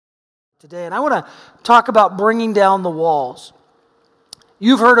today, and I want to talk about bringing down the walls.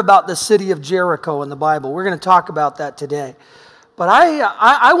 You've heard about the city of Jericho in the Bible. We're going to talk about that today. But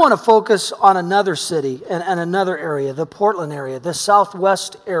I want to focus on another city and another area, the Portland area, the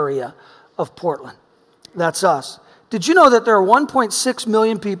southwest area of Portland. That's us. Did you know that there are 1.6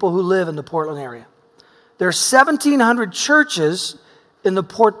 million people who live in the Portland area? There are 1,700 churches in the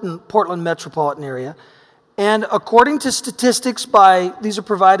Portland metropolitan area. And according to statistics these are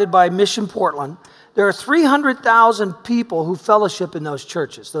provided by Mission Portland, there are 300,000 people who fellowship in those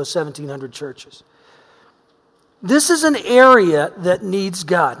churches, those 1,700 churches. This is an area that needs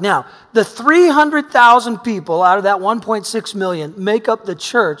God. Now, the 300,000 people out of that 1.6 million make up the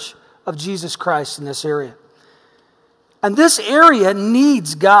church of Jesus Christ in this area. And this area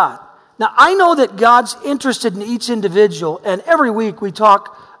needs God. Now, I know that God's interested in each individual, and every week we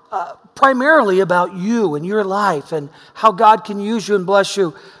talk primarily about you and your life and how God can use you and bless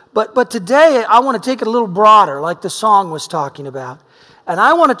you. But today, I want to take it a little broader, like the song was talking about. And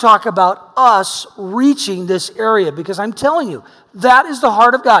I want to talk about us reaching this area, because I'm telling you, that is the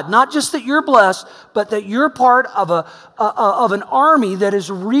heart of God. Not just that you're blessed, but that you're part of an army that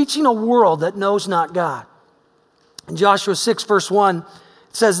is reaching a world that knows not God. In Joshua 6, verse 1, it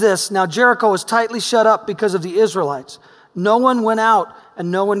says this, "Now Jericho was tightly shut up because of the Israelites. No one went out and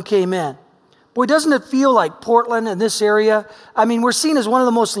no one came in." Boy, doesn't it feel like Portland and this area? I mean, we're seen as one of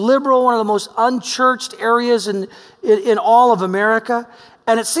the most liberal, one of the most unchurched areas in all of America.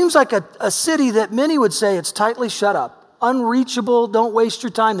 And it seems like a city that many would say it's tightly shut up, unreachable, don't waste your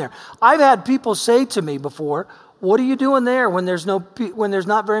time there. I've had people say to me before, "What are you doing there when there's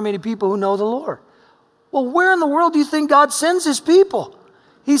not very many people who know the Lord?" Well, where in the world do you think God sends His people?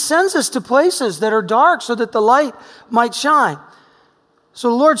 He sends us to places that are dark so that the light might shine. So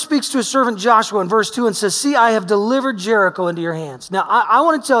the Lord speaks to His servant Joshua in verse 2 and says, "See, I have delivered Jericho into your hands." Now, I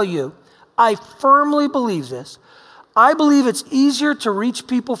want to tell you, I firmly believe this. I believe it's easier to reach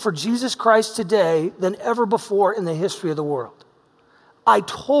people for Jesus Christ today than ever before in the history of the world. I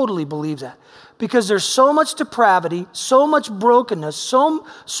totally believe that. Because there's so much depravity, so much brokenness,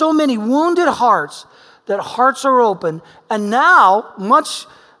 so many wounded hearts, that hearts are open. And now,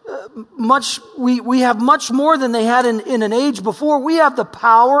 we have much more than they had in an age before. We have the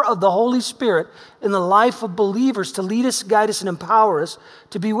power of the Holy Spirit in the life of believers to lead us, guide us, and empower us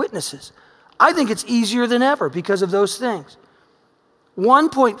to be witnesses. I think it's easier than ever because of those things.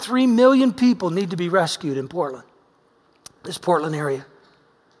 1.3 million people need to be rescued in Portland, this Portland area.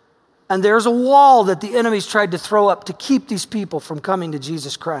 And there's a wall that the enemy's tried to throw up to keep these people from coming to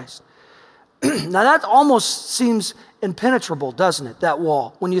Jesus Christ. Now that almost seems impenetrable, doesn't it, that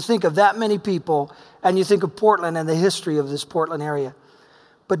wall, when you think of that many people and you think of Portland and the history of this Portland area.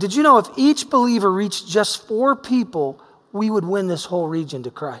 But did you know if each believer reached just 4 people, we would win this whole region to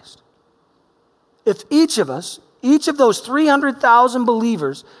Christ? If each of those 300,000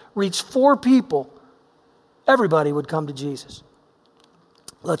 believers reached 4 people, everybody would come to Jesus.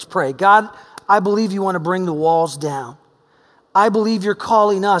 Let's pray. God, I believe you want to bring the walls down. I believe you're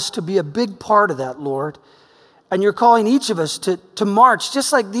calling us to be a big part of that, Lord. And you're calling each of us to march,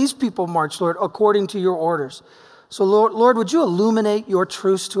 just like these people marched, Lord, according to your orders. So, Lord, would you illuminate your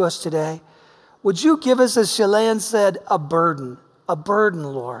truths to us today? Would you give us, as Chilean said, a burden,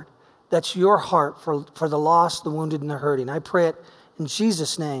 Lord, that's your heart for the lost, the wounded, and the hurting. I pray it in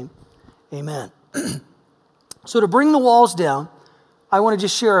Jesus' name. Amen. So to bring the walls down, I want to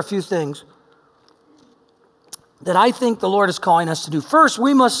just share a few things that I think the Lord is calling us to do. First,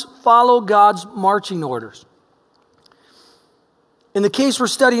 we must follow God's marching orders. In the case we're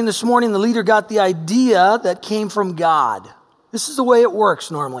studying this morning, the leader got the idea that came from God. This is the way it works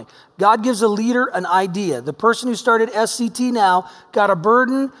normally. God gives a leader an idea. The person who started SCT now got a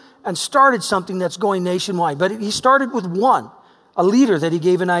burden and started something that's going nationwide. But he started with one, a leader that he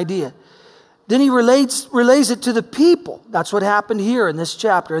gave an idea. Then he relays it to the people. That's what happened here in this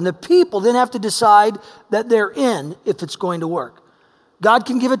chapter. And the people then have to decide that they're in if it's going to work. God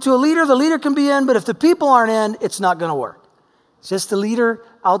can give it to a leader, the leader can be in, but if the people aren't in, it's not going to work. It's just the leader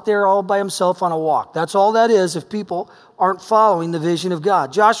out there all by himself on a walk. That's all that is if people aren't following the vision of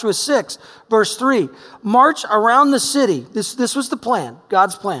God. Joshua 6, verse 3, march around the city. This was the plan,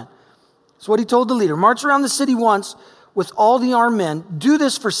 God's plan. That's what he told the leader. March around the city once with all the armed men. Do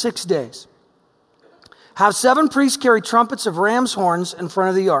this for 6 days. Have 7 priests carry trumpets of ram's horns in front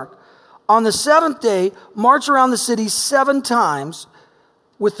of the ark. On the 7th day, march around the city 7 times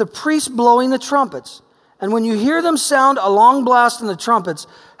with the priests blowing the trumpets. And when you hear them sound a long blast in the trumpets,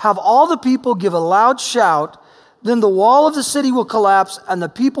 have all the people give a loud shout. Then the wall of the city will collapse and the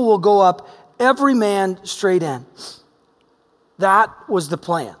people will go up, every man straight in. That was the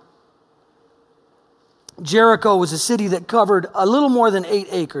plan. Jericho was a city that covered a little more than 8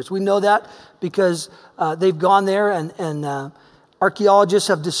 acres. We know that because they've gone there and archaeologists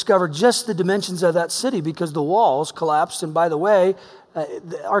have discovered just the dimensions of that city because the walls collapsed. And by the way,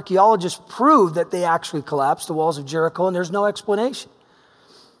 the archaeologists proved that they actually collapsed, the walls of Jericho, and there's no explanation.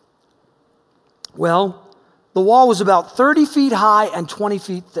 Well, the wall was about 30 feet high and 20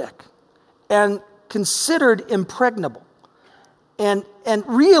 feet thick and considered impregnable. And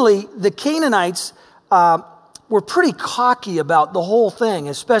really, the Canaanites were pretty cocky about the whole thing,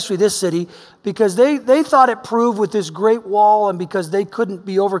 especially this city, because they thought it proved with this great wall and because they couldn't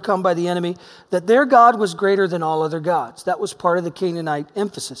be overcome by the enemy, that their God was greater than all other gods. That was part of the Canaanite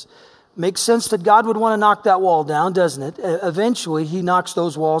emphasis. Makes sense that God would want to knock that wall down, doesn't it? Eventually, he knocks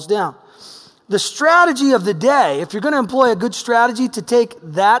those walls down. The strategy of the day, if you're going to employ a good strategy to take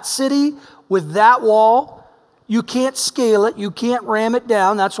that city with that wall, you can't scale it, you can't ram it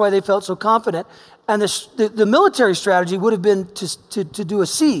down. That's why they felt so confident. And the military strategy would have been to do a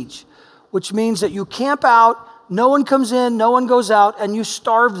siege, which means that you camp out, no one comes in, no one goes out, and you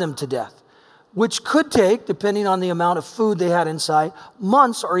starve them to death, which could take, depending on the amount of food they had inside,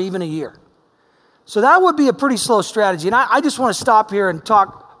 months or even a year. So that would be a pretty slow strategy. And I just want to stop here and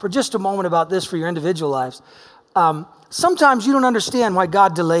talk for just a moment about this for your individual lives. Sometimes you don't understand why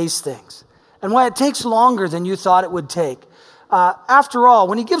God delays things and why it takes longer than you thought it would take. After all,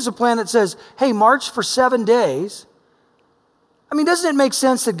 when he gives a plan that says, hey, march for 7 days, I mean, doesn't it make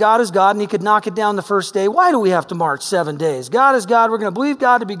sense that God is God and he could knock it down the first day? Why do we have to march 7 days? God is God. We're going to believe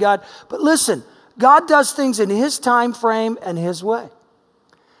God to be God. But listen, God does things in his time frame and his way.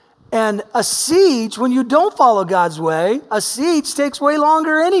 And a siege, when you don't follow God's way, a siege takes way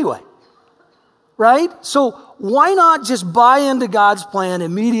longer anyway, right? So why not just buy into God's plan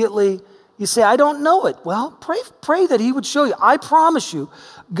immediately? You say, I don't know it. Well, pray that he would show you. I promise you,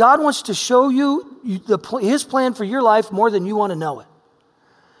 God wants to show you his plan for your life more than you want to know it.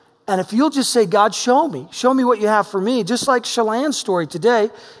 And if you'll just say, God, show me what you have for me, just like Shalann's story today,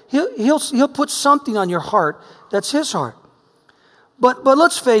 he'll put something on your heart that's his heart. But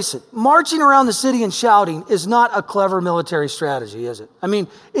let's face it, marching around the city and shouting is not a clever military strategy, is it? I mean,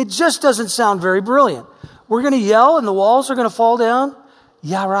 it just doesn't sound very brilliant. We're going to yell and the walls are going to fall down?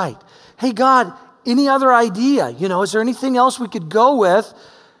 Yeah, right. Hey, God, any other idea? Is there anything else we could go with?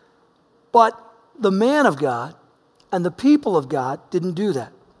 But the man of God and the people of God didn't do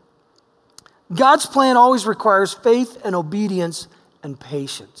that. God's plan always requires faith and obedience and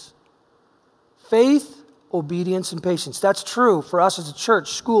patience. Faith, obedience, and patience. That's true for us as a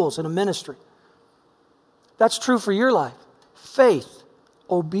church, schools, and a ministry. That's true for your life. Faith,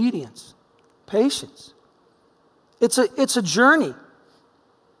 obedience, patience. It's a journey.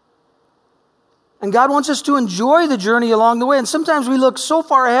 And God wants us to enjoy the journey along the way. And sometimes we look so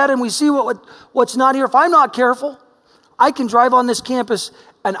far ahead and we see what's not here. If I'm not careful, I can drive on this campus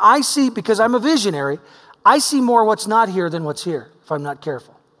and I see, because I'm a visionary, I see more what's not here than what's here if I'm not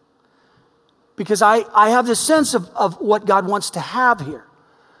careful. Because I have this sense of what God wants to have here.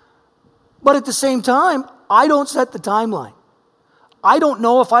 But at the same time, I don't set the timeline. I don't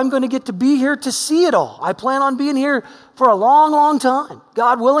know if I'm going to get to be here to see it all. I plan on being here for a long, long time.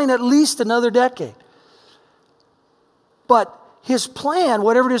 God willing, at least another decade. But his plan,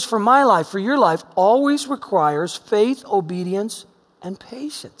 whatever it is for my life, for your life, always requires faith, obedience, and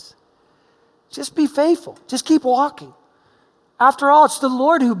patience. Just be faithful. Just keep walking. After all, it's the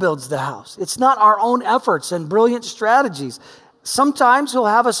Lord who builds the house. It's not our own efforts and brilliant strategies. Sometimes he'll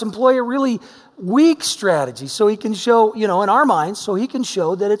have us employ a really weak strategy so he can show, in our minds, so he can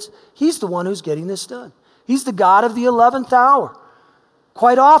show that he's the one who's getting this done. He's the God of the 11th hour.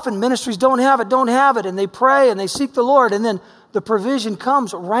 Quite often, ministries don't have it, and they pray and they seek the Lord, and then the provision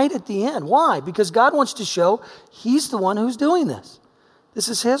comes right at the end. Why? Because God wants to show he's the one who's doing this. This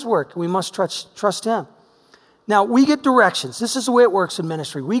is his work. We must trust him. Now, we get directions. This is the way it works in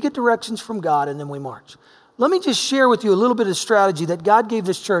ministry. We get directions from God, and then we march. Let me just share with you a little bit of strategy that God gave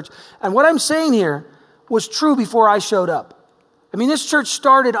this church. And what I'm saying here was true before I showed up. I mean, this church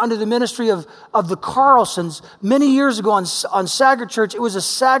started under the ministry of the Carlsons many years ago on Saggart Church. It was a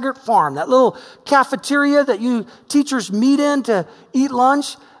Saggart farm, that little cafeteria that you teachers meet in to eat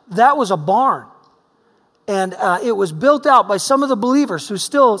lunch. That was a barn. And it was built out by some of the believers who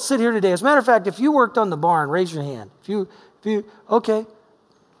still sit here today. As a matter of fact, if you worked on the barn, raise your hand. Okay.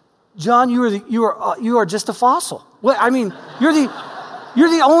 John, you are just a fossil. Well, I mean, you're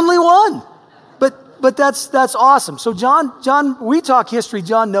the only one. But that's awesome. So John, we talk history.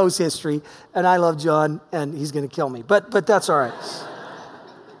 John knows history, and I love John, and he's going to kill me. But that's all right.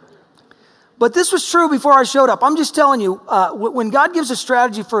 But this was true before I showed up. I'm just telling you, when God gives a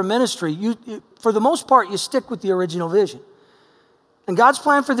strategy for a ministry, you, for the most part, you stick with the original vision. And God's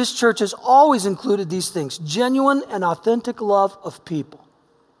plan for this church has always included these things: genuine and authentic love of people.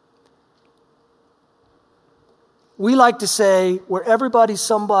 We like to say, we're everybody's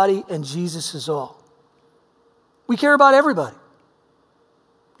somebody and Jesus is all. We care about everybody.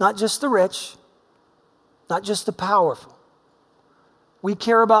 Not just the rich, not just the powerful. We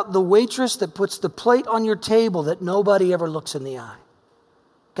care about the waitress that puts the plate on your table that nobody ever looks in the eye.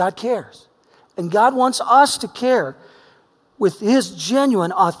 God cares. And God wants us to care with His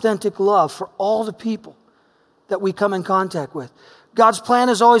genuine, authentic love for all the people that we come in contact with. God's plan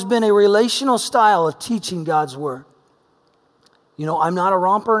has always been a relational style of teaching God's Word. You know, I'm not a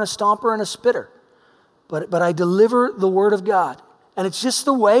romper and a stomper and a spitter, but I deliver the Word of God. And it's just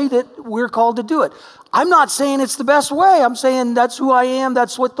the way that we're called to do it. I'm not saying it's the best way. I'm saying that's who I am.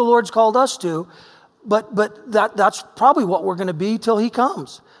 That's what the Lord's called us to. But that's probably what we're going to be till He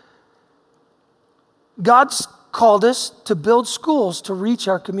comes. God's called us to build schools to reach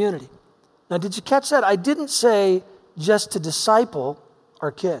our community. Now, did you catch that? I didn't say just to disciple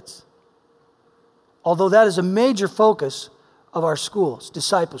our kids. Although that is a major focus of our schools,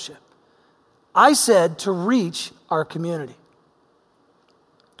 discipleship. I said to reach our community.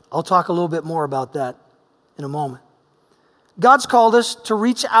 I'll talk a little bit more about that in a moment. God's called us to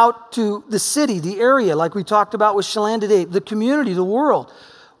reach out to the city, the area, like we talked about with Chelan today, the community, the world.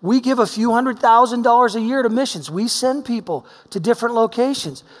 We give a few $100,000 a year to missions. We send people to different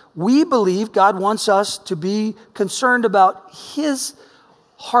locations. We believe God wants us to be concerned about His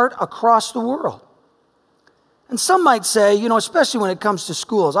heart across the world. And some might say, you know, especially when it comes to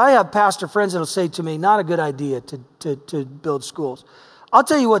schools, I have pastor friends that will say to me, not a good idea to build schools. I'll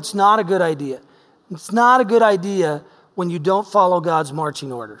tell you what's not a good idea. It's not a good idea when you don't follow God's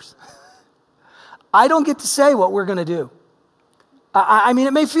marching orders. I don't get to say what we're going to do. I mean,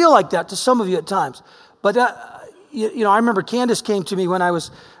 it may feel like that to some of you at times. But, you know, I remember Candace came to me when I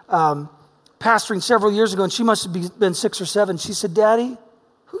was pastoring several years ago, and she must have been 6 or 7. She said, "Daddy,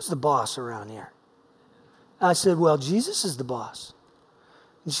 who's the boss around here?" And I said, "Well, Jesus is the boss."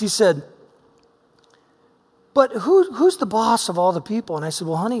 And she said, "But who's the boss of all the people?" And I said,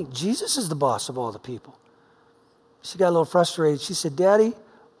 "Well, honey, Jesus is the boss of all the people." She got a little frustrated. She said, "Daddy,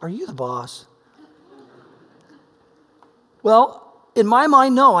 are you the boss?" Well, in my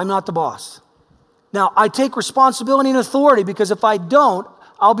mind, no, I'm not the boss. Now, I take responsibility and authority because if I don't,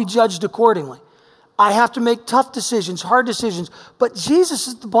 I'll be judged accordingly. I have to make tough decisions, hard decisions, but Jesus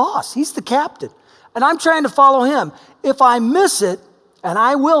is the boss. He's the captain, and I'm trying to follow Him. If I miss it, and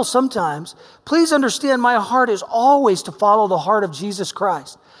I will sometimes, please understand my heart is always to follow the heart of Jesus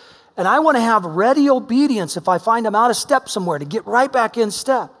Christ. And I want to have ready obedience if I find I'm out of step somewhere to get right back in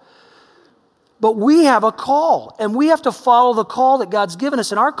step. But we have a call, and we have to follow the call that God's given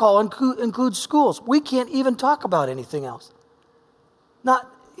us, and our call includes schools. We can't even talk about anything else.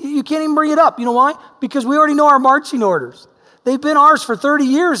 You can't even bring it up. You know why? Because we already know our marching orders. They've been ours for 30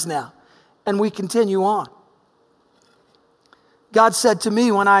 years now, and we continue on. God said to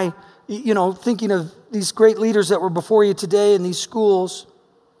me when I, thinking of these great leaders that were before you today in these schools,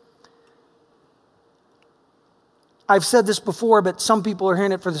 I've said this before, but some people are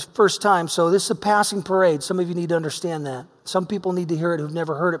hearing it for the first time, so this is a passing parade. Some of you need to understand that. Some people need to hear it who've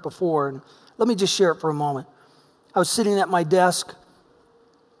never heard it before. And let me just share it for a moment. I was sitting at my desk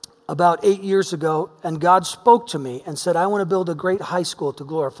about 8 years ago, and God spoke to me and said, "I want to build a great high school to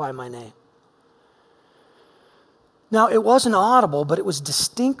glorify my name." Now, it wasn't audible, but it was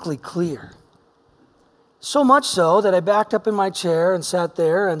distinctly clear. So much so that I backed up in my chair and sat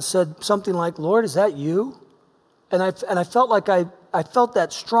there and said something like, "Lord, is that you?" And I felt like I felt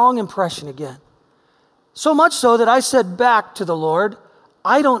that strong impression again. So much so that I said back to the Lord,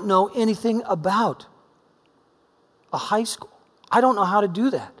 "I don't know anything about a high school. I don't know how to do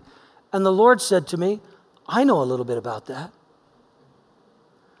that." And the Lord said to me, "I know a little bit about that."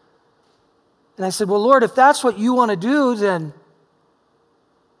 And I said, "Well, Lord, if that's what you want to do, then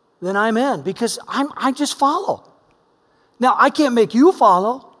I'm in, because I just follow. Now, I can't make you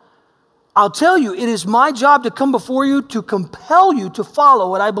follow. I'll tell you, it is my job to come before you to compel you to follow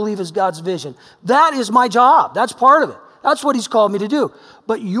what I believe is God's vision. That is my job. That's part of it. That's what He's called me to do.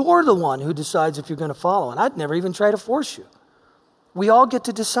 But you're the one who decides if you're going to follow, and I'd never even try to force you. We all get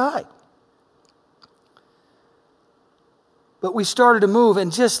to decide." But we started to move,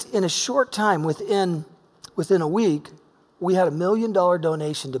 and just in a short time, within a week, we had $1 million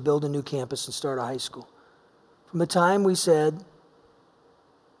donation to build a new campus and start a high school. From the time we said,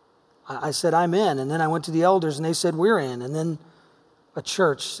 I said, "I'm in," and then I went to the elders, and they said, "We're in," and then a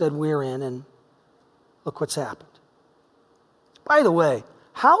church said, "We're in," and Look what's happened. By the way,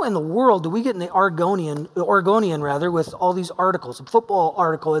 how in the world do we get in the Oregonian with all these articles? A football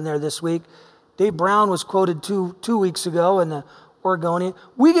article in there this week. Dave Brown was quoted two weeks ago in the Oregonian.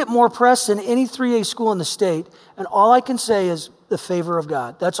 We get more press than any 3A school in the state, and all I can say is the favor of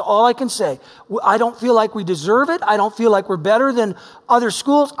God. That's all I can say. I don't feel like we deserve it. I don't feel like we're better than other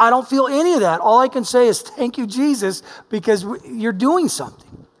schools. I don't feel any of that. All I can say is thank you, Jesus, because you're doing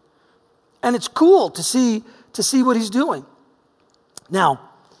something. And it's cool to see what he's doing. Now,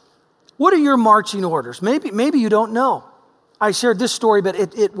 what are your marching orders? Maybe you don't know. I shared this story, but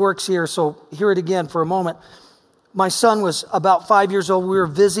it works here, so hear it again for a moment. My son was about 5 years old. We were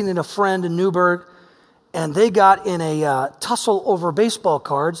visiting a friend in Newburgh, and they got in a tussle over baseball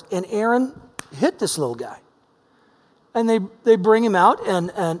cards, and Aaron hit this little guy. And they bring him out,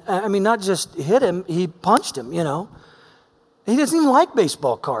 and I mean, not just hit him, he punched him, you know. He doesn't even like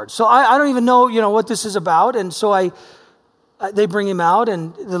baseball cards. So I don't even know, what this is about. And so they bring him out,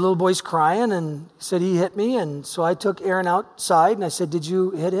 and the little boy's crying, and he said, he hit me. And so I took Aaron outside, and I said, did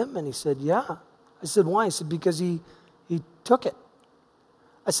you hit him? And he said, yeah. I said, why? He said, because he took it.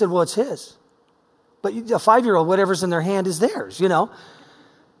 I said, well, it's his. But a 5-year-old, whatever's in their hand is theirs,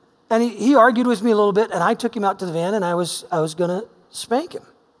 And he argued with me a little bit, and I took him out to the van, and I was going to spank him.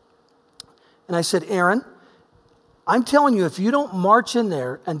 And I said, Aaron, I'm telling you, if you don't march in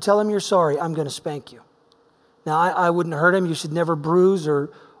there and tell him you're sorry, I'm going to spank you. Now, I wouldn't hurt him. You should never bruise or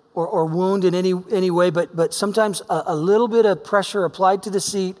wound in any way, but sometimes a little bit of pressure applied to the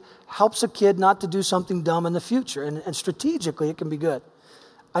seat helps a kid not to do something dumb in the future, and strategically it can be good.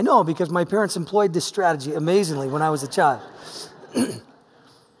 I know, because my parents employed this strategy amazingly when I was a child.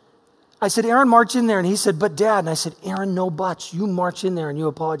 I said, Aaron, march in there. And he said, but Dad. And I said, Aaron, no buts. You march in there and you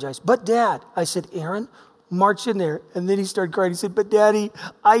apologize. But Dad. I said, Aaron, march in there. And then he started crying. He said, but Daddy,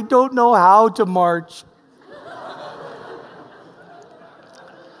 I don't know how to march.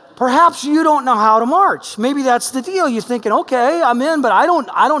 Perhaps you don't know how to march. Maybe that's the deal. You're thinking, okay, I'm in, but I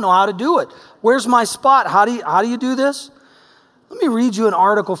don't know how to do it. Where's my spot? How do you do this? Let me read you an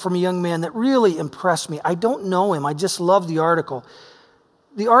article from a young man that really impressed me. I don't know him. I just love the article.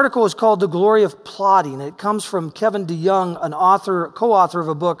 The article is called The Glory of Plodding. It comes from Kevin DeYoung, an co-author of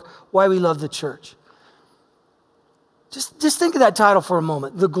a book, Why We Love the Church. Just think of that title for a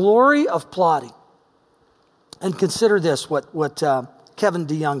moment. The Glory of Plodding. And consider this, what Kevin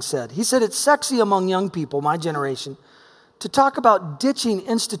DeYoung said. He said, it's sexy among young people, my generation, to talk about ditching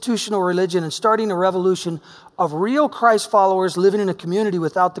institutional religion and starting a revolution of real Christ followers living in a community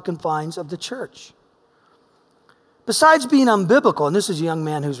without the confines of the church. Besides being unbiblical, and this is a young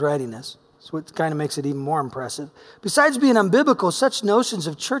man who's writing this, so it kind of makes it even more impressive. Besides being unbiblical, such notions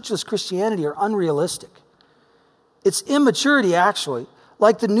of churchless Christianity are unrealistic. It's immaturity, actually,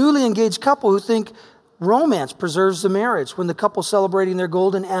 like the newly engaged couple who think romance preserves the marriage when the couple celebrating their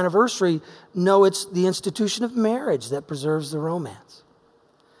golden anniversary know it's the institution of marriage that preserves the romance.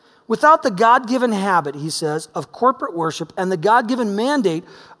 Without the God-given habit, he says, of corporate worship and the God-given mandate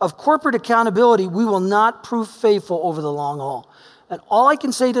of corporate accountability, we will not prove faithful over the long haul. And all I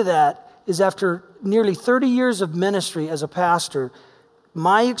can say to that is after nearly 30 years of ministry as a pastor,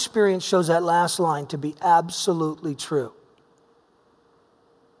 my experience shows that last line to be absolutely true.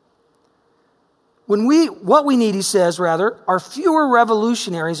 What we need, he says, are fewer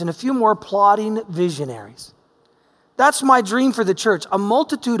revolutionaries and a few more plodding visionaries. That's my dream for the church, a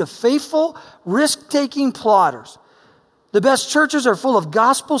multitude of faithful, risk-taking plodders. The best churches are full of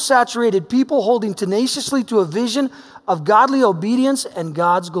gospel-saturated people holding tenaciously to a vision of godly obedience and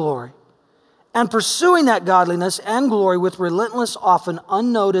God's glory, and pursuing that godliness and glory with relentless, often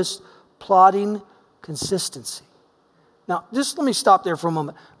unnoticed, plodding consistency. Now, just let me stop there for a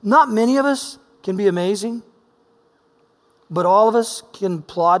moment. Not many of us can be amazing, but all of us can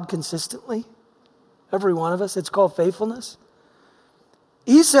plod consistently. Every one of us. It's called faithfulness.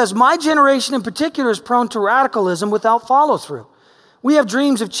 He says, my generation in particular is prone to radicalism without follow-through. We have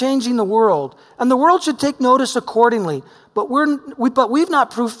dreams of changing the world, and the world should take notice accordingly, but we've not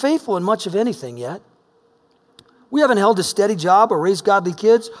proved faithful in much of anything yet. We haven't held a steady job or raised godly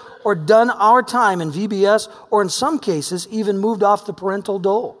kids or done our time in VBS or in some cases even moved off the parental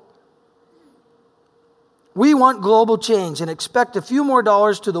dole. We want global change and expect a few more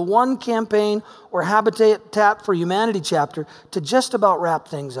dollars to the One Campaign or Habitat for Humanity chapter to just about wrap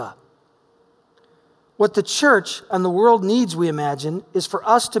things up. What the church and the world needs, we imagine, is for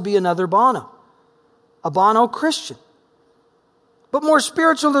us to be another Bono, a Bono Christian, but more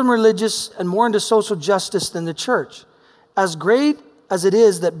spiritual than religious and more into social justice than the church. As great as it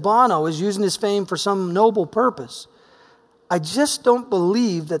is that Bono is using his fame for some noble purpose, I just don't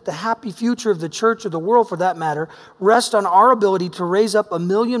believe that the happy future of the church or the world, for that matter, rests on our ability to raise up 1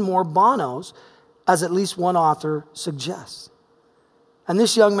 million more Bonos, as at least one author suggests. And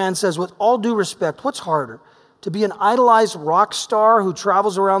this young man says, with all due respect, what's harder? To be an idolized rock star who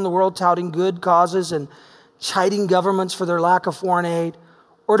travels around the world touting good causes and chiding governments for their lack of foreign aid?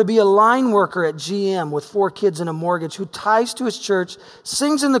 Or to be a line worker at GM with 4 kids and a mortgage who ties to his church,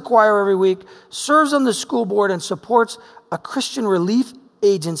 sings in the choir every week, serves on the school board, and supports a Christian relief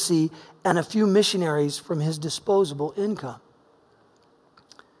agency and a few missionaries from his disposable income?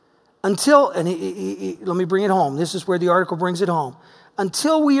 Until, and let me bring it home. This is where the article brings it home.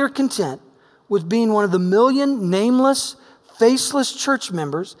 Until we are content with being one of the 1 million nameless, faceless church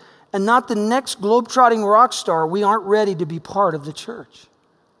members and not the next globetrotting rock star, we aren't ready to be part of the church.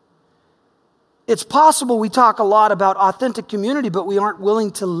 It's possible we talk a lot about authentic community, but we aren't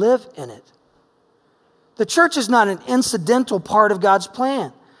willing to live in it. The church is not an incidental part of God's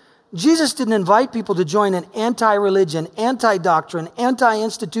plan. Jesus didn't invite people to join an anti-religion, anti-doctrine,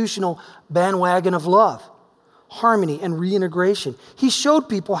 anti-institutional bandwagon of love, harmony, and reintegration. He showed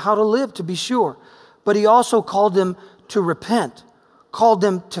people how to live, to be sure, but he also called them to repent, called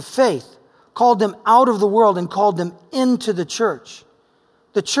them to faith, called them out of the world, and called them into the church.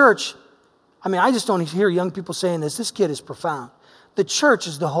 The church, I just don't hear young people saying this. This kid is profound. The church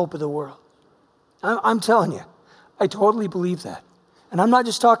is the hope of the world. I'm telling you, I totally believe that. And I'm not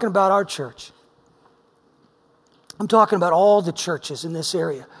just talking about our church. I'm talking about all the churches in this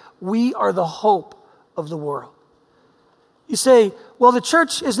area. We are the hope of the world. You say, well, the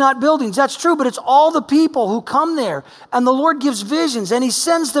church is not buildings. That's true, but it's all the people who come there. And the Lord gives visions, and he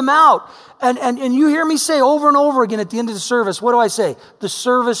sends them out. And you hear me say over and over again at the end of the service, what do I say? The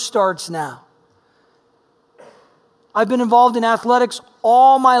service starts now. I've been involved in athletics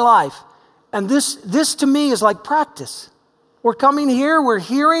all my life. And this to me is like practice. We're coming here, we're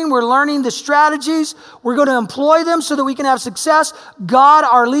hearing, we're learning the strategies. We're going to employ them so that we can have success. God,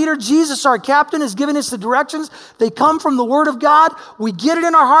 our leader, Jesus, our captain, is giving us the directions. They come from the Word of God. We get it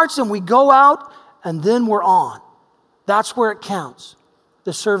in our hearts and we go out, and then we're on. That's where it counts.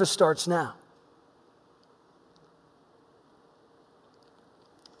 The service starts now.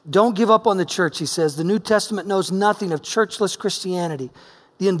 Don't give up on the church, he says. The New Testament knows nothing of churchless Christianity.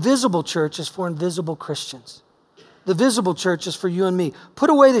 The invisible church is for invisible Christians. The visible church is for you and me. Put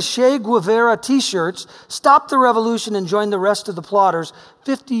away the Che Guevara t-shirts, stop the revolution, and join the rest of the plotters.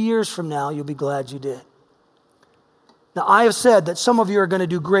 50 years from now, you'll be glad you did. Now, I have said that some of you are going to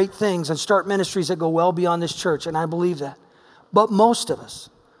do great things and start ministries that go well beyond this church, and I believe that. But most of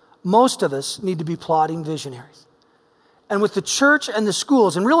us need to be plotting visionaries. And with the church and the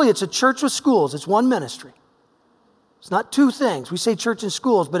schools, and really it's a church with schools, it's one ministry. It's not two things. We say church and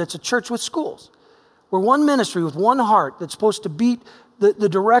schools, but it's a church with schools. We're one ministry with one heart that's supposed to beat the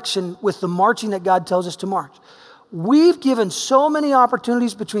direction with the marching that God tells us to march. We've given so many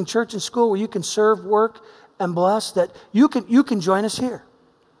opportunities between church and school where you can serve, work, and bless that you can join us here.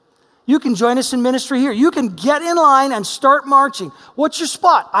 You can join us in ministry here. You can get in line and start marching. What's your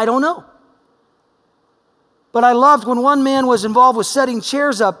spot? I don't know. But I loved when one man was involved with setting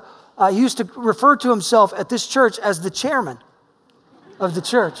chairs up. He used to refer to himself at this church as the chairman of the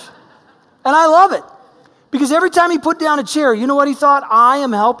church. And I love it. Because every time he put down a chair, you know what he thought? I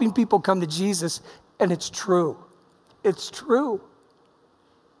am helping people come to Jesus. And it's true. It's true.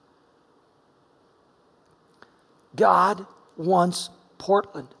 God wants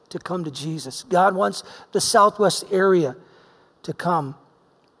Portland to come to Jesus. God wants the Southwest area to come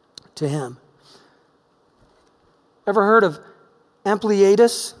to him. Ever heard of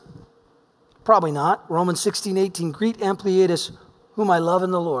Ampliatus? Probably not. Romans 16:18. Greet Ampliatus, whom I love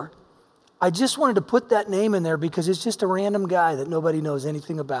in the Lord. I just wanted to put that name in there because it's just a random guy that nobody knows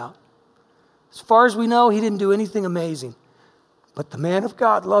anything about. As far as we know, he didn't do anything amazing. But the man of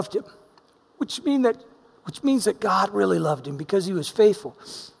God loved him, which means that God really loved him because he was faithful.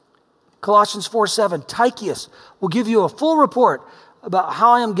 Colossians 4:7. Tychicus will give you a full report about how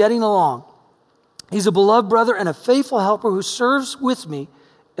I am getting along. He's a beloved brother and a faithful helper who serves with me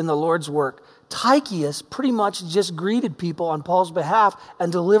in the Lord's work. Tychicus pretty much just greeted people on Paul's behalf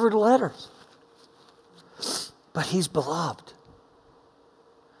and delivered letters. But he's beloved.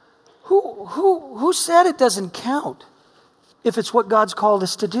 Who said it doesn't count if it's what God's called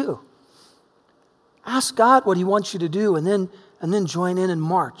us to do? Ask God what he wants you to do and then join in and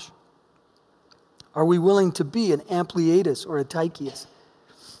march. Are we willing to be an Ampliatus or a Tychicus?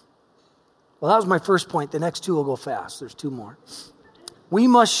 Well, that was my first point. The next two will go fast. There's two more. We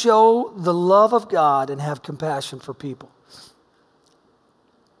must show the love of God and have compassion for people.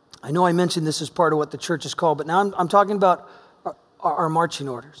 I know I mentioned this as part of what the church is called, but now I'm talking about our marching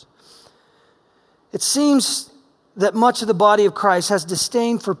orders. It seems that much of the body of Christ has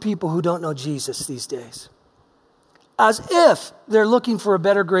disdain for people who don't know Jesus these days, as if they're looking for a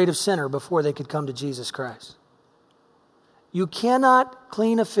better grade of sinner before they could come to Jesus Christ. You cannot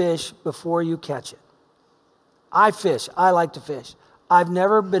clean a fish before you catch it. I fish. I like to fish. I've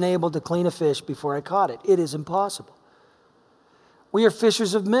never been able to clean a fish before I caught it. It is impossible. We are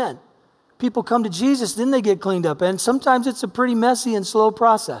fishers of men. People come to Jesus, then they get cleaned up. And sometimes it's a pretty messy and slow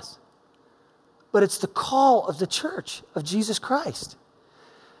process. But it's the call of the church of Jesus Christ.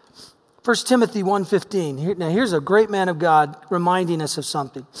 1 Timothy 1:15. Now here's a great man of God reminding us of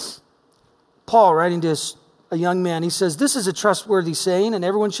something. Paul, writing to a young man, he says, "This is a trustworthy saying, and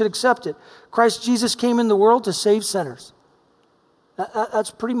everyone should accept it. Christ Jesus came in the world to save sinners."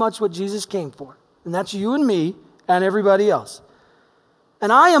 That's pretty much what Jesus came for. And that's you and me and everybody else.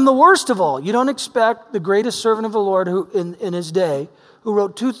 "And I am the worst of all." You don't expect the greatest servant of the Lord who in his day, who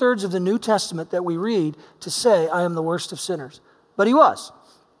wrote 2/3 of the New Testament that we read, to say, "I am the worst of sinners." But he was.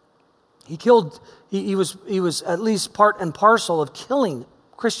 He was at least part and parcel of killing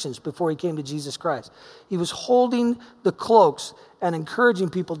Christians before he came to Jesus Christ. He was holding the cloaks and encouraging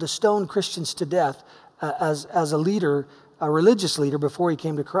people to stone Christians to death as a leader, a religious leader, before he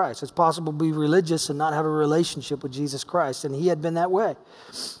came to Christ. It's possible to be religious and not have a relationship with Jesus Christ, and he had been that way.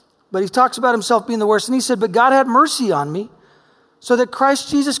 But he talks about himself being the worst, and he said, "But God had mercy on me, so that Christ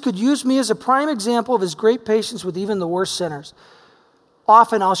Jesus could use me as a prime example of his great patience with even the worst sinners."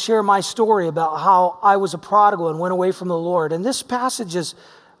 Often I'll share my story about how I was a prodigal and went away from the Lord. And this passage is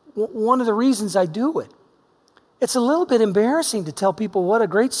one of the reasons I do it. It's a little bit embarrassing to tell people what a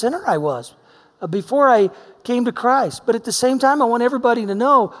great sinner I was before I came to Christ. But at the same time, I want everybody to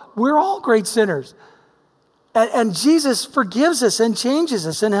know we're all great sinners. And Jesus forgives us and changes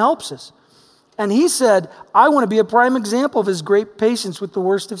us and helps us. And he said, "I want to be a prime example of his great patience with the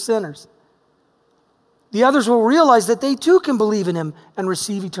worst of sinners." The others will realize that they too can believe in him and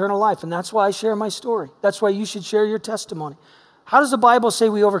receive eternal life. And that's why I share my story. That's why you should share your testimony. How does the Bible say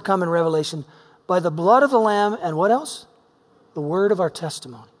we overcome in Revelation? By the blood of the Lamb and what else? The word of our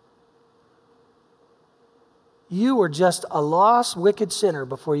testimony. You were just a lost, wicked sinner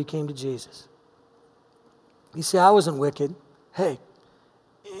before you came to Jesus. You say, "I wasn't wicked." Hey,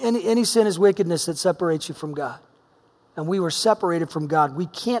 any sin is wickedness that separates you from God. And we were separated from God. We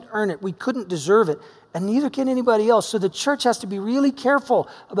can't earn it. We couldn't deserve it. And neither can anybody else. So the church has to be really careful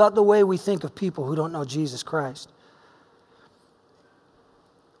about the way we think of people who don't know Jesus Christ.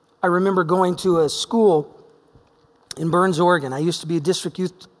 I remember going to a school in Burns, Oregon. I used to be a district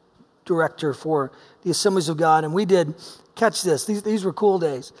youth director for the Assemblies of God. And we did, catch this, these were cool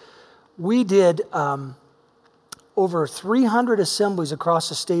days. We did over 300 assemblies across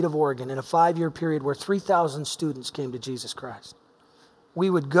the state of Oregon in a 5-year period where 3,000 students came to Jesus Christ. We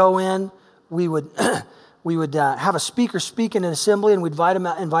would go in, we would have a speaker speak in an assembly, and we'd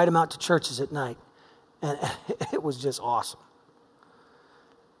invite them out to churches at night. And it was just awesome.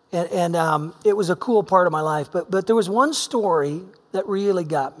 And it was a cool part of my life. But there was one story that really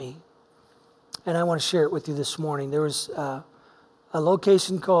got me, and I want to share it with you this morning. There was a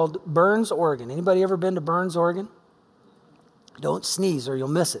location called Burns, Oregon. Anybody ever been to Burns, Oregon? Don't sneeze or you'll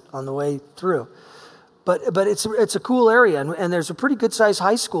miss it on the way through. But it's a cool area, and there's a pretty good sized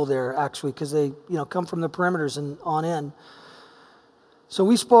high school there actually, because they come from the perimeters and on in. So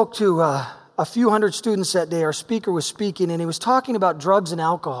we spoke to a few hundred students that day. Our speaker was speaking, and he was talking about drugs and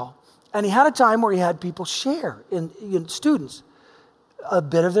alcohol. And he had a time where he had people share, students, a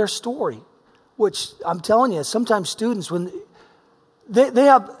bit of their story, which I'm telling you, sometimes students, when they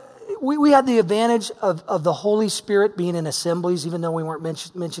have. We had the advantage of the Holy Spirit being in assemblies, even though we weren't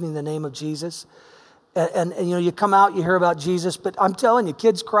mentioning the name of Jesus. And you come out, you hear about Jesus, but I'm telling you,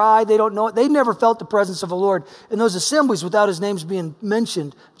 kids cry, they don't know it. They never felt the presence of the Lord. In those assemblies, without his names being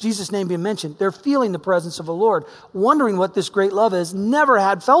mentioned, Jesus' name being mentioned, they're feeling the presence of the Lord, wondering what this great love is, never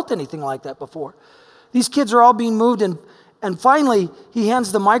had felt anything like that before. These kids are all being moved, and finally, he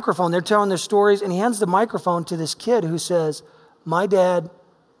hands the microphone. They're telling their stories, and he hands the microphone to this kid who says, "My dad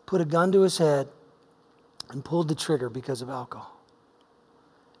put a gun to his head and pulled the trigger because of alcohol."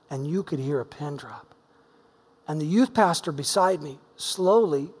 And you could hear a pin drop. And the youth pastor beside me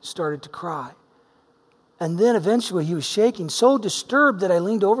slowly started to cry. And then eventually he was shaking, so disturbed that I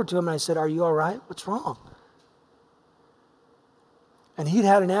leaned over to him and I said, "Are you all right? What's wrong?" And he'd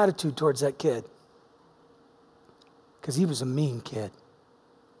had an attitude towards that kid because he was a mean kid.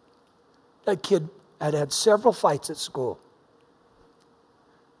 That kid had had several fights at school.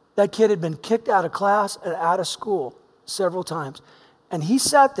 That kid had been kicked out of class and out of school several times. And he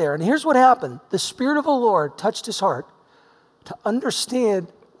sat there, and here's what happened. The Spirit of the Lord touched his heart to understand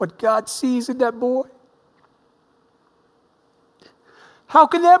what God sees in that boy? How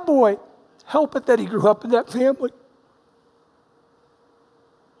can that boy help it that he grew up in that family?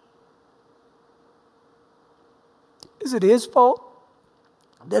 Is it his fault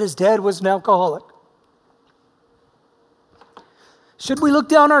that his dad was an alcoholic? Should we look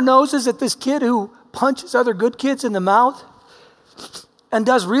down our noses at this kid who punches other good kids in the mouth and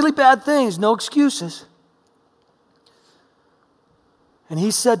does really bad things, no excuses? And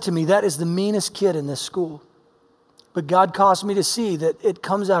he said to me, that is the meanest kid in this school. But God caused me to see that it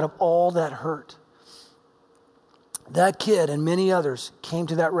comes out of all that hurt. That kid and many others came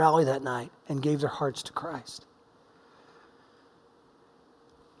to that rally that night and gave their hearts to Christ.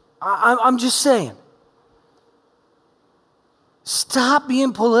 I'm just saying, stop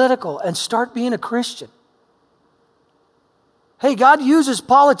being political and start being a Christian. Hey, God uses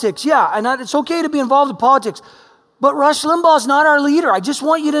politics, yeah, and it's okay to be involved in politics, but Rush Limbaugh is not our leader. I just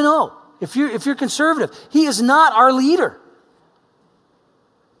want you to know. If you're conservative, he is not our leader.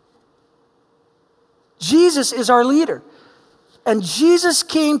 Jesus is our leader. And Jesus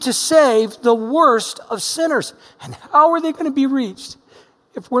came to save the worst of sinners. And how are they going to be reached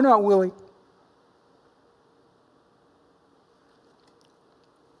if we're not willing?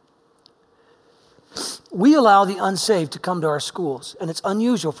 We allow the unsaved to come to our schools, and it's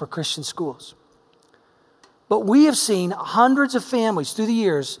unusual for Christian schools. But we have seen hundreds of families through the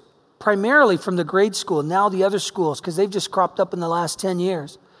years, primarily from the grade school, now the other schools, because they've just cropped up in the last 10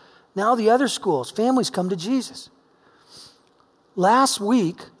 years. Now the other schools, families come to Jesus. Last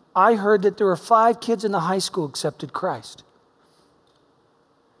week, I heard that there were 5 kids in the high school accepted Christ.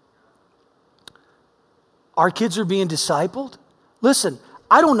 Our kids are being discipled. Listen,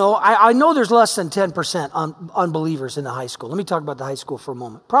 I don't know. I know there's less than 10% unbelievers in the high school. Let me talk about the high school for a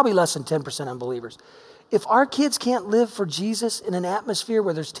moment. Probably less than 10% unbelievers. If our kids can't live for Jesus in an atmosphere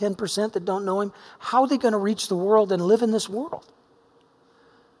where there's 10% that don't know him, how are they going to reach the world and live in this world?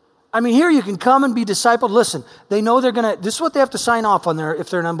 I mean, here you can come and be discipled. Listen, they know they're going to, this is what they have to sign off on there if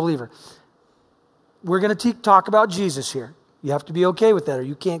they're an unbeliever. We're going to talk about Jesus here. You have to be okay with that or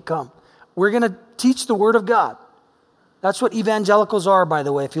you can't come. We're going to teach the Word of God. That's what evangelicals are, by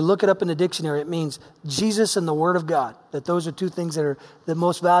the way. If you look it up in the dictionary, it means Jesus and the Word of God. That those are 2 things that are the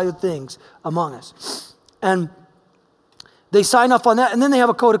most valued things among us. And they sign off on that, and then they have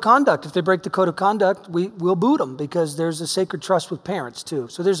a code of conduct. If they break the code of conduct, we'll boot them because there's a sacred trust with parents too.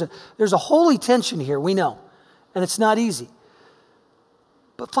 So there's a holy tension here, we know, and it's not easy.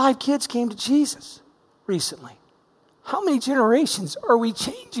 But 5 kids came to Jesus recently. How many generations are we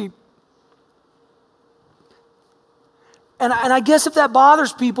changing? And I guess if that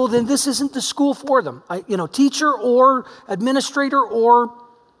bothers people, then this isn't the school for them. Teacher or administrator or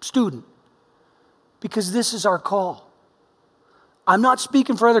student. Because this is our call. I'm not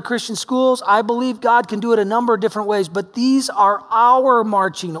speaking for other Christian schools. I believe God can do it a number of different ways, but these are our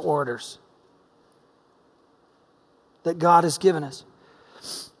marching orders that God has given us.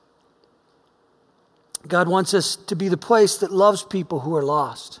 God wants us to be the place that loves people who are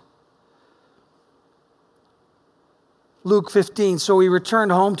lost. Luke 15, so he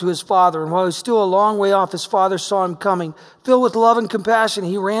returned home to his father, and while he was still a long way off, his father saw him coming. Filled with love and compassion,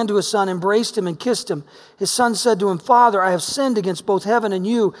 he ran to his son, embraced him, and kissed him. His son said to him, Father, I have sinned against both heaven and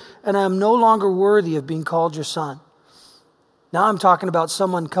you, and I am no longer worthy of being called your son. Now I'm talking about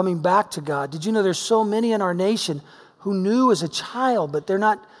someone coming back to God. Did you know there's so many in our nation who knew as a child, but they're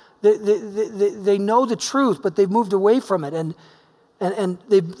not, they know the truth, but they've moved away from it. And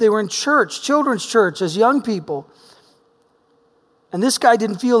they were in church, children's church, as young people. And this guy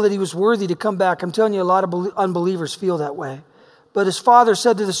didn't feel that he was worthy to come back. I'm telling you, a lot of unbelievers feel that way. But his father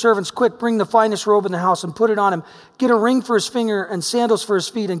said to the servants, quick, bring the finest robe in the house and put it on him. Get a ring for his finger and sandals for his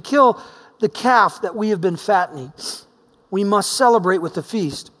feet and kill the calf that we have been fattening. We must celebrate with the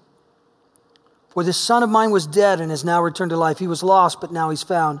feast. For this son of mine was dead and has now returned to life. He was lost, but now he's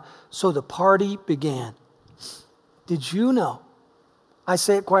found. So the party began. Did you know? I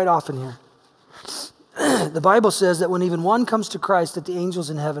say it quite often here. The Bible says that when even one comes to Christ, that the angels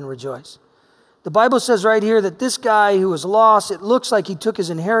in heaven rejoice. The Bible says right here that this guy who was lost, it looks like he took his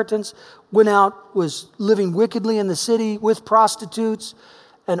inheritance, went out, was living wickedly in the city with prostitutes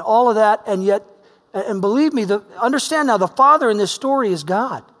and all of that. And yet, and believe me, understand now, the father in this story is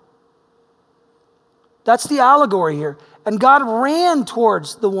God. That's the allegory here. And God ran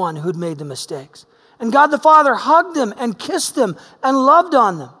towards the one who'd made the mistakes. And God the Father hugged them and kissed them and loved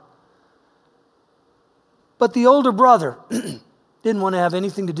on them. But the older brother didn't want to have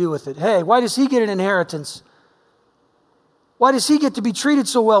anything to do with it. Hey, why does he get an inheritance? Why does he get to be treated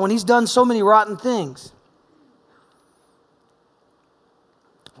so well when he's done so many rotten things?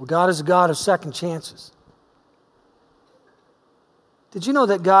 Well, God is a God of second chances. Did you know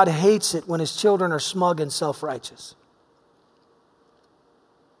that God hates it when His children are smug and self-righteous?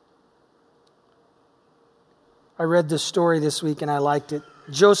 I read this story this week and I liked it.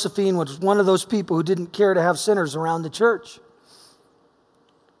 Josephine was one of those people who didn't care to have sinners around the church.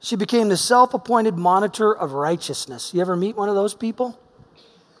 She became the self-appointed monitor of righteousness. You ever meet one of those people?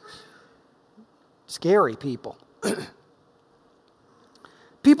 Scary people.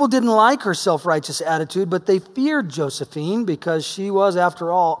 People didn't like her self-righteous attitude, but they feared Josephine because she was,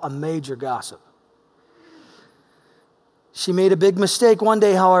 after all, a major gossip. She made a big mistake one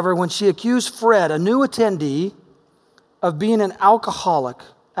day, however, when she accused Fred, a new attendee, of being an alcoholic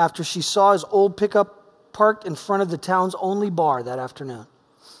after she saw his old pickup parked in front of the town's only bar that afternoon.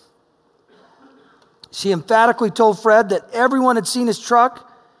 She emphatically told Fred that everyone had seen his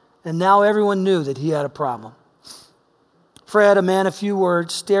truck, and now everyone knew that he had a problem. Fred, a man of few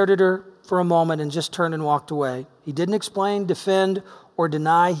words, stared at her for a moment and just turned and walked away. He didn't explain, defend, or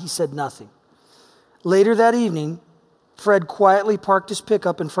deny. He said nothing. Later that evening, Fred quietly parked his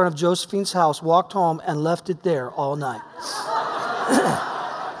pickup in front of Josephine's house, walked home, and left it there all night.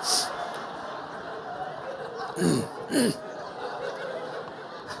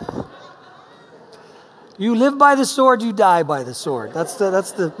 You live by the sword, you die by the sword. That's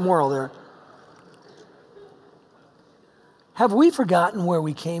the moral there. Have we forgotten where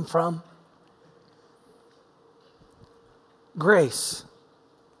we came from? Grace.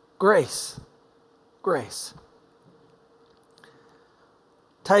 Grace. Grace.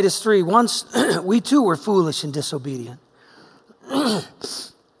 Titus 3, once we too were foolish and disobedient.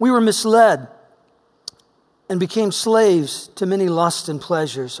 We were misled and became slaves to many lusts and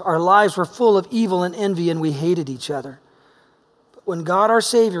pleasures. Our lives were full of evil and envy, and we hated each other. But when God our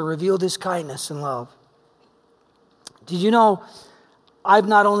Savior revealed His kindness and love, did you know I've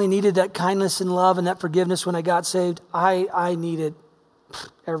not only needed that kindness and love and that forgiveness when I got saved, I need it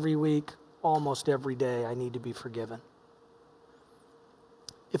every week, almost every day. I need to be forgiven.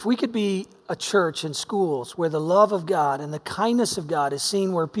 If we could be a church and schools where the love of God and the kindness of God is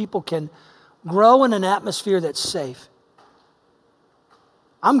seen, where people can grow in an atmosphere that's safe.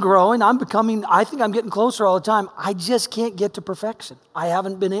 I'm growing, I think I'm getting closer all the time. I just can't get to perfection.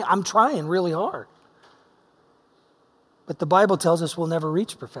 I'm trying really hard. But the Bible tells us we'll never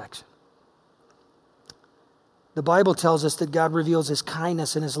reach perfection. The Bible tells us that God reveals His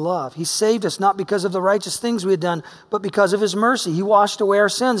kindness and His love. He saved us not because of the righteous things we had done, but because of His mercy. He washed away our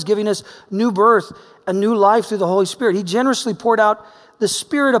sins, giving us new birth and new life through the Holy Spirit. He generously poured out the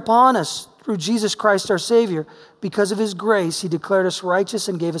Spirit upon us through Jesus Christ our Savior. Because of His grace, He declared us righteous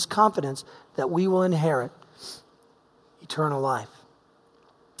and gave us confidence that we will inherit eternal life.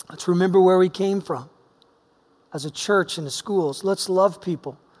 Let's remember where we came from. As a church and the schools, let's love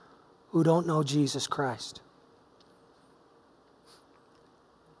people who don't know Jesus Christ.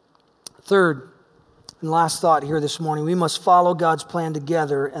 Third and last thought here this morning, we must follow God's plan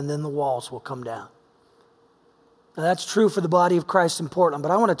together, and then the walls will come down. Now that's true for the body of Christ in Portland,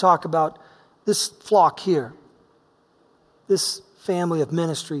 but I want to talk about this flock here, this family of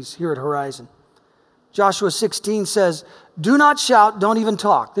ministries here at Horizon. Joshua 16 says, do not shout, don't even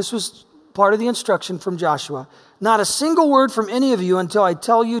talk. This was part of the instruction from Joshua. Not a single word from any of you until I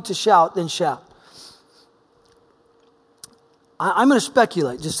tell you to shout, then shout. I'm going to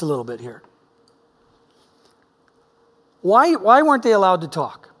speculate just a little bit here. Why weren't they allowed to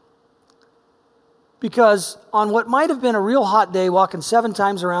talk? Because on what might have been a real hot day, walking 7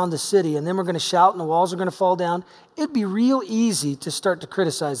 times around the city, and then we're going to shout and the walls are going to fall down, it'd be real easy to start to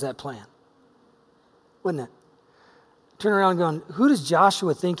criticize that plan. Wouldn't it? Turn around going, who does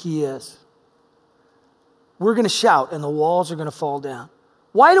Joshua think he is? We're going to shout and the walls are going to fall down.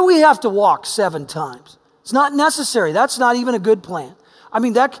 Why do we have to walk 7 times? It's not necessary. That's not even a good plan. I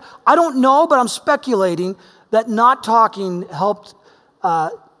mean, I don't know, but I'm speculating that not talking helped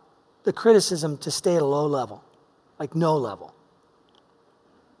the criticism to stay at a low level, like no level.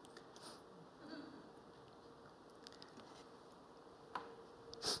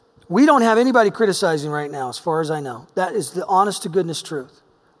 We don't have anybody criticizing right now, as far as I know. That is the honest to goodness truth.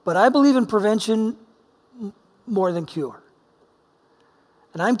 But I believe in prevention more than cure.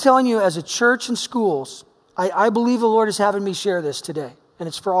 And I'm telling you, as a church and schools, I believe the Lord is having me share this today, and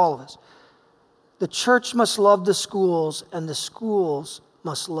it's for all of us. The church must love the schools, and the schools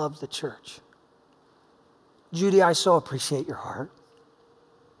must love the church. Judy, I so appreciate your heart.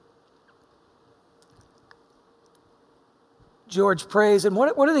 George prays, and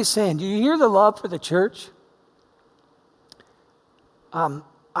what are they saying? Do you hear the love for the church?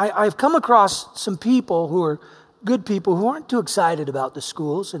 I've come across some people who are good people who aren't too excited about the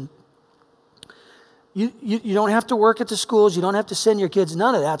schools. And you don't have to work at the schools. You don't have to send your kids.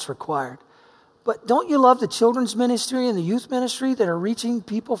 None of that's required. But don't you love the children's ministry and the youth ministry that are reaching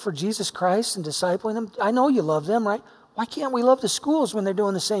people for Jesus Christ and discipling them? I know you love them, right? Why can't we love the schools when they're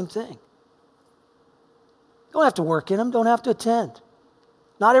doing the same thing? Don't have to work in them. Don't have to attend.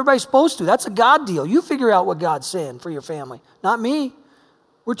 Not everybody's supposed to. That's a God deal. You figure out what God's saying for your family, not me.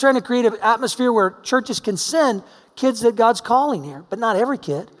 We're trying to create an atmosphere where churches can send kids that God's calling here, but not every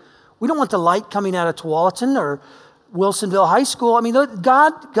kid. We don't want the light coming out of Tualatin or Wilsonville High School. I mean,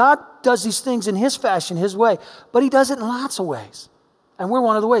 God does these things in His fashion, His way, but He does it in lots of ways. And we're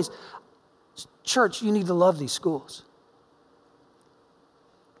one of the ways. Church, you need to love these schools.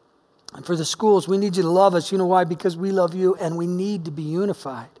 And for the schools, we need you to love us. You know why? Because we love you and we need to be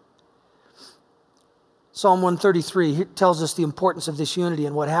unified. Psalm 133 tells us the importance of this unity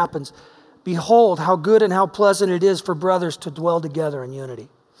and what happens. Behold, how good and how pleasant it is for brothers to dwell together in unity.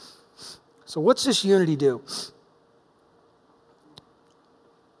 So what's this unity do?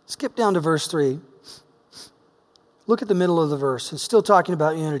 Skip down to verse 3. Look at the middle of the verse. It's still talking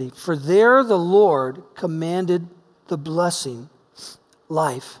about unity. For there the Lord commanded the blessing,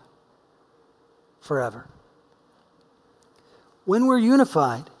 life, forever. When we're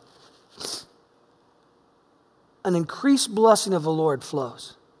unified, an increased blessing of the Lord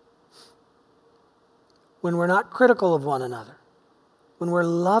flows. When we're not critical of one another, when we're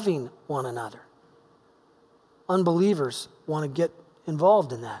loving one another, unbelievers want to get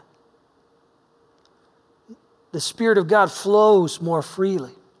involved in that. The Spirit of God flows more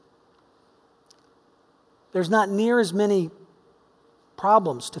freely. There's not near as many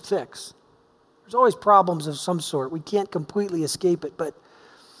problems to fix. There's always problems of some sort. We can't completely escape it, but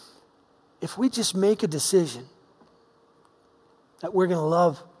if we just make a decision that we're going to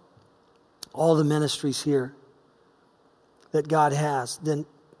love all the ministries here that God has, then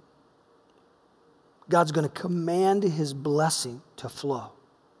God's going to command His blessing to flow.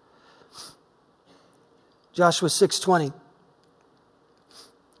 Joshua 6:20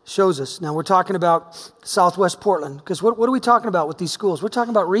 shows us. Now we're talking about Southwest Portland, because what are we talking about with these schools? We're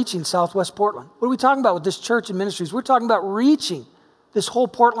talking about reaching Southwest Portland. What are we talking about with this church and ministries? We're talking about reaching this whole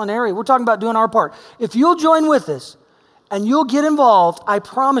Portland area. We're talking about doing our part. If you'll join with us and you'll get involved, I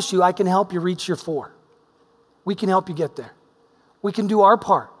promise you I can help you reach your 4. We can help you get there. We can do our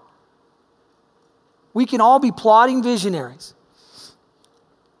part. We can all be plotting visionaries.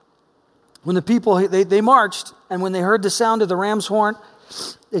 When the people, they marched, and when they heard the sound of the ram's horn,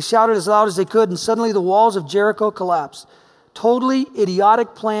 they shouted as loud as they could, and suddenly the walls of Jericho collapsed. Totally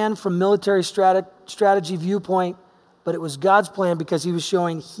idiotic plan from military strategy viewpoint, but it was God's plan because He was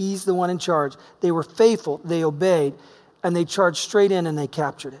showing He's the one in charge. They were faithful, they obeyed, and they charged straight in and they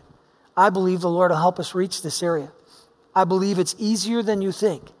captured it. I believe the Lord will help us reach this area. I believe it's easier than you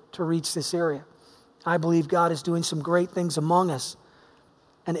think to reach this area. I believe God is doing some great things among us,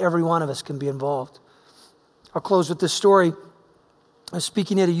 and every one of us can be involved. I'll close with this story. I was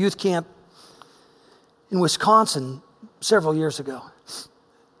speaking at a youth camp in Wisconsin several years ago.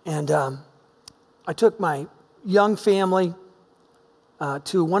 And I took my young family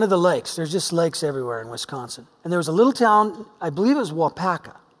to one of the lakes. There's just lakes everywhere in Wisconsin. And there was a little town, I believe it was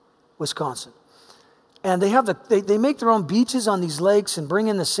Waupaca, Wisconsin. And they make their own beaches on these lakes and bring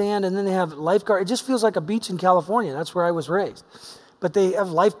in the sand, and then they have lifeguards. It just feels like a beach in California. That's where I was raised. But they have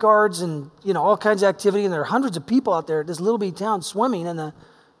lifeguards and, all kinds of activity, and there are hundreds of people out there at this little bitty town swimming in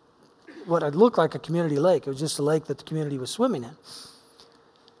what would look like a community lake. It was just a lake that the community was swimming in.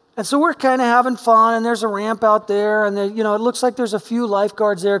 And so we're kind of having fun, and there's a ramp out there, and it looks like there's a few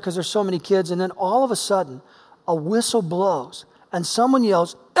lifeguards there because there's so many kids, and then all of a sudden, a whistle blows, and someone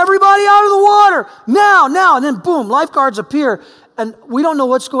yells, "Everybody out of the water, now," and then boom, lifeguards appear. And we don't know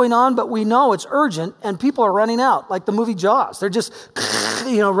what's going on, but we know it's urgent, and people are running out, like the movie Jaws. They're just,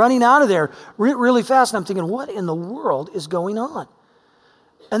 running out of there really fast. And I'm thinking, what in the world is going on?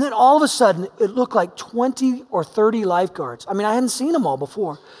 And then all of a sudden, it looked like 20 or 30 lifeguards. I mean, I hadn't seen them all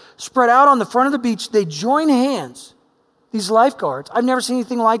before. Spread out on the front of the beach. They join hands, these lifeguards. I've never seen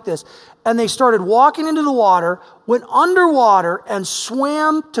anything like this. And they started walking into the water, went underwater, and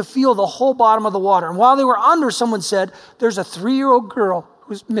swam to feel the whole bottom of the water. And while they were under, someone said, "There's a 3-year-old girl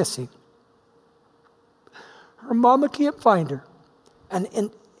who's missing. Her mama can't find her." And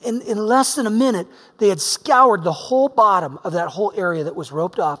in less than a minute, they had scoured the whole bottom of that whole area that was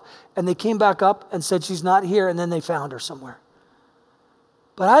roped off. And they came back up and said, "She's not here." And then they found her somewhere.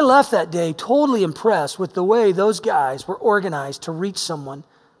 But I left that day totally impressed with the way those guys were organized to reach someone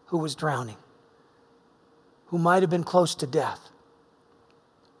who was drowning, who might have been close to death.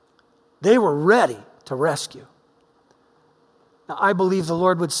 They were ready to rescue. Now, I believe the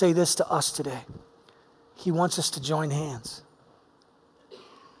Lord would say this to us today. He wants us to join hands.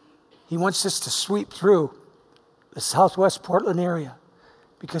 He wants us to sweep through the Southwest Portland area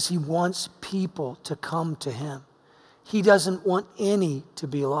because He wants people to come to Him. He doesn't want any to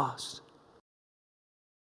be lost.